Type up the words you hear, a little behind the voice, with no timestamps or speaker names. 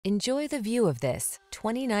Enjoy the view of this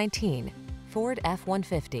 2019 Ford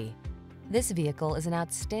F-150. This vehicle is an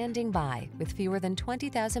outstanding buy with fewer than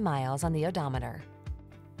 20,000 miles on the odometer.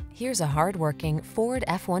 Here's a hard-working Ford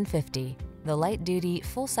F-150, the light-duty,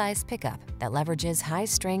 full-size pickup that leverages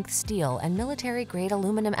high-strength steel and military-grade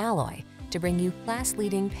aluminum alloy to bring you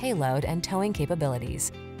class-leading payload and towing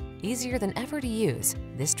capabilities. Easier than ever to use,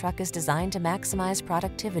 this truck is designed to maximize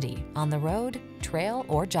productivity on the road, trail,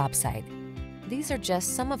 or job site. These are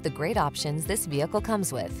just some of the great options this vehicle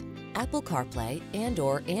comes with: Apple CarPlay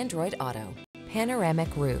and/or Android Auto, panoramic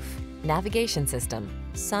roof, navigation system,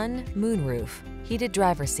 sun, moonroof, heated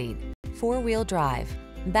driver's seat, four-wheel drive,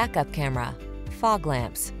 backup camera, fog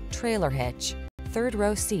lamps, trailer hitch,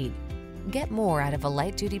 third-row seat. Get more out of a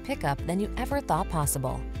light-duty pickup than you ever thought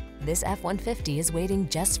possible. This F-150 is waiting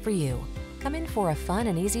just for you. Come in for a fun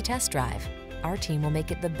and easy test drive. Our team will make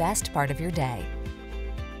it the best part of your day.